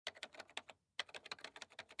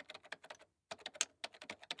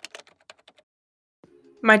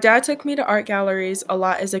My dad took me to art galleries a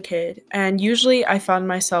lot as a kid, and usually I found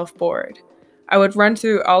myself bored. I would run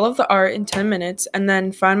through all of the art in 10 minutes and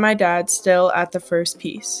then find my dad still at the first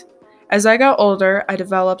piece. As I got older, I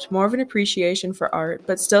developed more of an appreciation for art,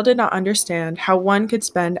 but still did not understand how one could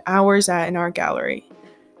spend hours at an art gallery.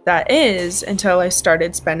 That is, until I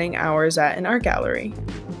started spending hours at an art gallery.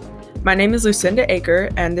 My name is Lucinda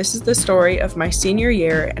Aaker, and this is the story of my senior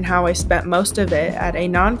year and how I spent most of it at a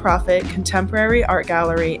nonprofit contemporary art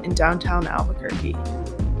gallery in downtown Albuquerque.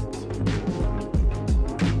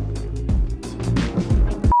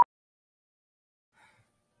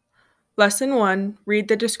 Lesson 1. Read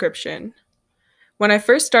the description. When I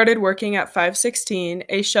first started working at 516,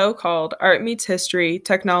 a show called Art Meets History,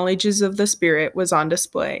 Technologies of the Spirit was on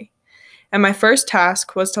display. And my first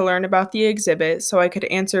task was to learn about the exhibit so I could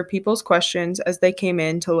answer people's questions as they came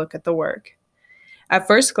in to look at the work. At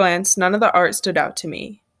first glance, none of the art stood out to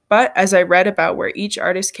me, but as I read about where each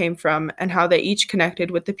artist came from and how they each connected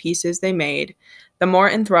with the pieces they made, the more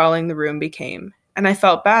enthralling the room became. And I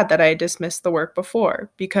felt bad that I had dismissed the work before,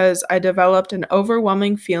 because I developed an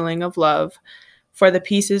overwhelming feeling of love for the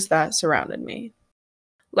pieces that surrounded me.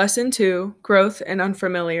 Lesson 2. Growth in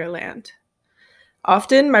Unfamiliar Land.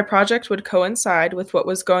 Often, my project would coincide with what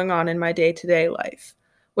was going on in my day-to-day life,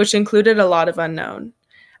 which included a lot of unknown.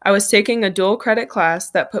 I was taking a dual credit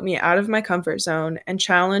class that put me out of my comfort zone and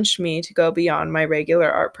challenged me to go beyond my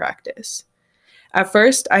regular art practice. At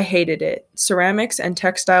first, I hated it. Ceramics and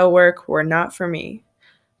textile work were not for me.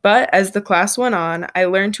 But as the class went on, I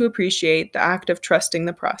learned to appreciate the act of trusting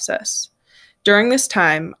the process. During this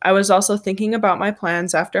time, I was also thinking about my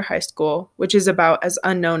plans after high school, which is about as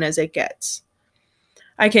unknown as it gets.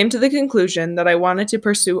 I came to the conclusion that I wanted to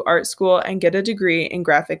pursue art school and get a degree in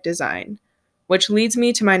graphic design, which leads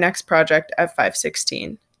me to my next project at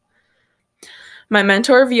 516. My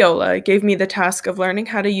mentor, Viola, gave me the task of learning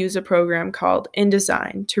how to use a program called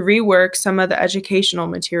InDesign to rework some of the educational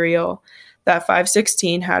material that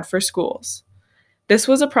 516 had for schools. This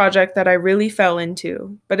was a project that I really fell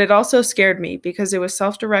into, but it also scared me because it was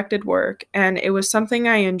self-directed work and it was something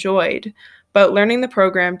I enjoyed, but learning the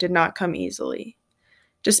program did not come easily.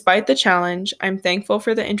 Despite the challenge, I'm thankful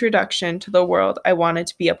for the introduction to the world I wanted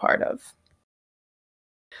to be a part of.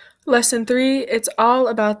 Lesson 3. It's all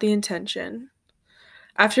about the intention.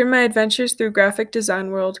 After my adventures through graphic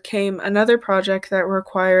design world came another project that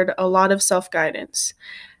required a lot of self-guidance.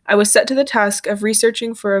 I was set to the task of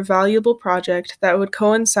researching for a valuable project that would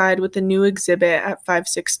coincide with the new exhibit at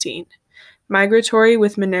 516, Migratory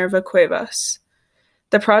with Minerva Cuevas.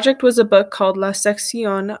 The project was a book called La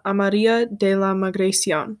Sección Amarilla de la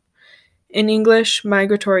Migración, in English,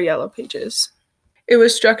 Migratory Yellow Pages. It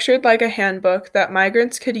was structured like a handbook that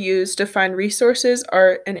migrants could use to find resources,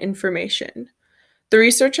 art, and information. The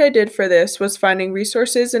research I did for this was finding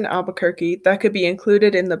resources in Albuquerque that could be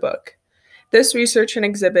included in the book. This research and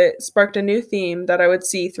exhibit sparked a new theme that I would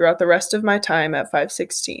see throughout the rest of my time at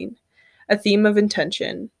 516, a theme of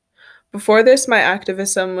intention. Before this, my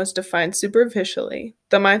activism was defined superficially.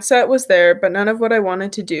 The mindset was there, but none of what I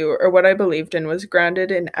wanted to do or what I believed in was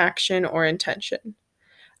grounded in action or intention.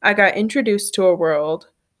 I got introduced to a world,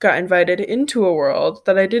 got invited into a world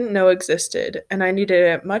that I didn't know existed, and I needed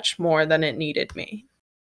it much more than it needed me.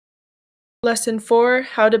 Lesson 4.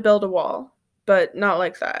 How to build a wall, but not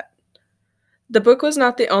like that. The book was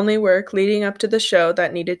not the only work leading up to the show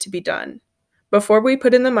that needed to be done. Before we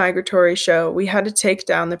put in the migratory show, we had to take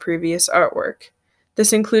down the previous artwork.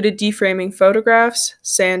 This included deframing photographs,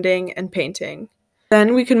 sanding, and painting.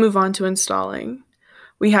 Then we could move on to installing.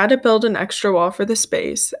 We had to build an extra wall for the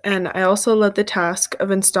space, and I also led the task of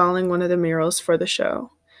installing one of the murals for the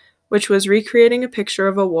show, which was recreating a picture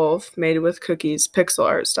of a wolf made with cookies pixel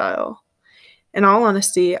art style. In all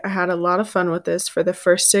honesty, I had a lot of fun with this for the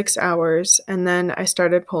first 6 hours, and then I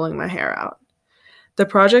started pulling my hair out. The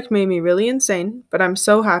project made me really insane, but I'm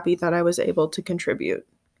so happy that I was able to contribute.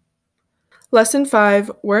 Lesson 5.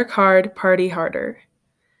 Work hard, party harder.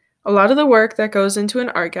 A lot of the work that goes into an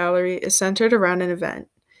art gallery is centered around an event.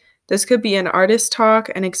 This could be an artist talk,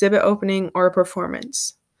 an exhibit opening, or a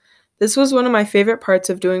performance. This was one of my favorite parts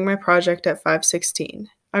of doing my project at 516.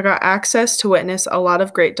 I got access to witness a lot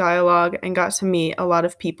of great dialogue and got to meet a lot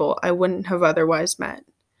of people I wouldn't have otherwise met.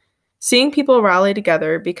 Seeing people rally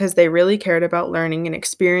together because they really cared about learning and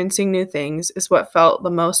experiencing new things is what felt the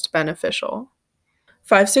most beneficial.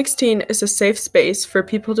 516 is a safe space for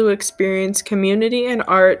people to experience community and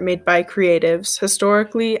art made by creatives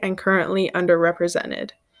historically and currently underrepresented.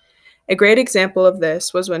 A great example of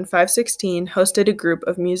this was when 516 hosted a group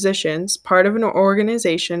of musicians, part of an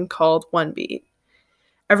organization called One Beat.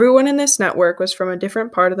 Everyone in this network was from a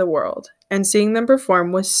different part of the world, and seeing them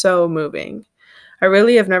perform was so moving. I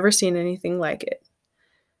really have never seen anything like it.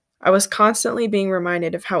 I was constantly being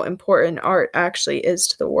reminded of how important art actually is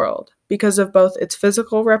to the world, because of both its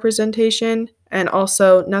physical representation and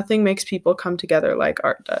also nothing makes people come together like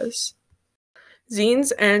art does.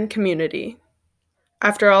 Zines and community.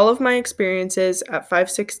 After all of my experiences at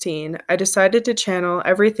 516, I decided to channel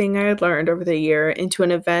everything I had learned over the year into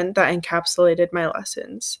an event that encapsulated my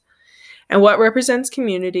lessons. And what represents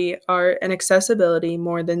community, art, and accessibility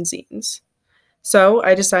more than zines? So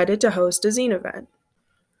I decided to host a zine event.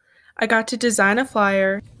 I got to design a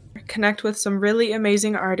flyer, connect with some really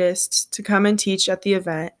amazing artists to come and teach at the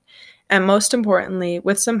event, and most importantly,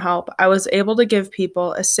 with some help, I was able to give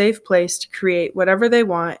people a safe place to create whatever they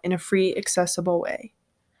want in a free, accessible way.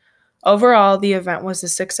 Overall, the event was a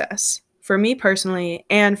success, for me personally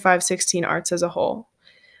and 516 Arts as a whole.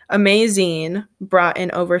 Amazine brought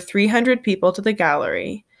in over 300 people to the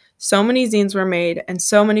gallery. So many zines were made and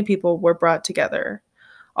so many people were brought together.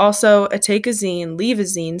 Also, a Take a Zine, Leave a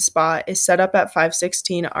Zine spot is set up at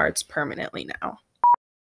 516 Arts permanently now.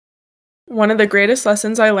 One of the greatest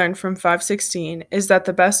lessons I learned from 516 is that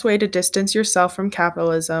the best way to distance yourself from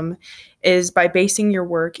capitalism is by basing your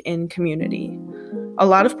work in community. A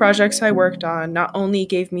lot of projects I worked on not only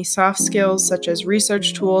gave me soft skills such as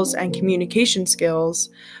research tools and communication skills,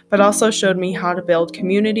 but also showed me how to build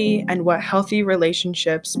community and what healthy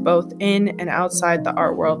relationships both in and outside the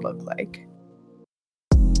art world look like.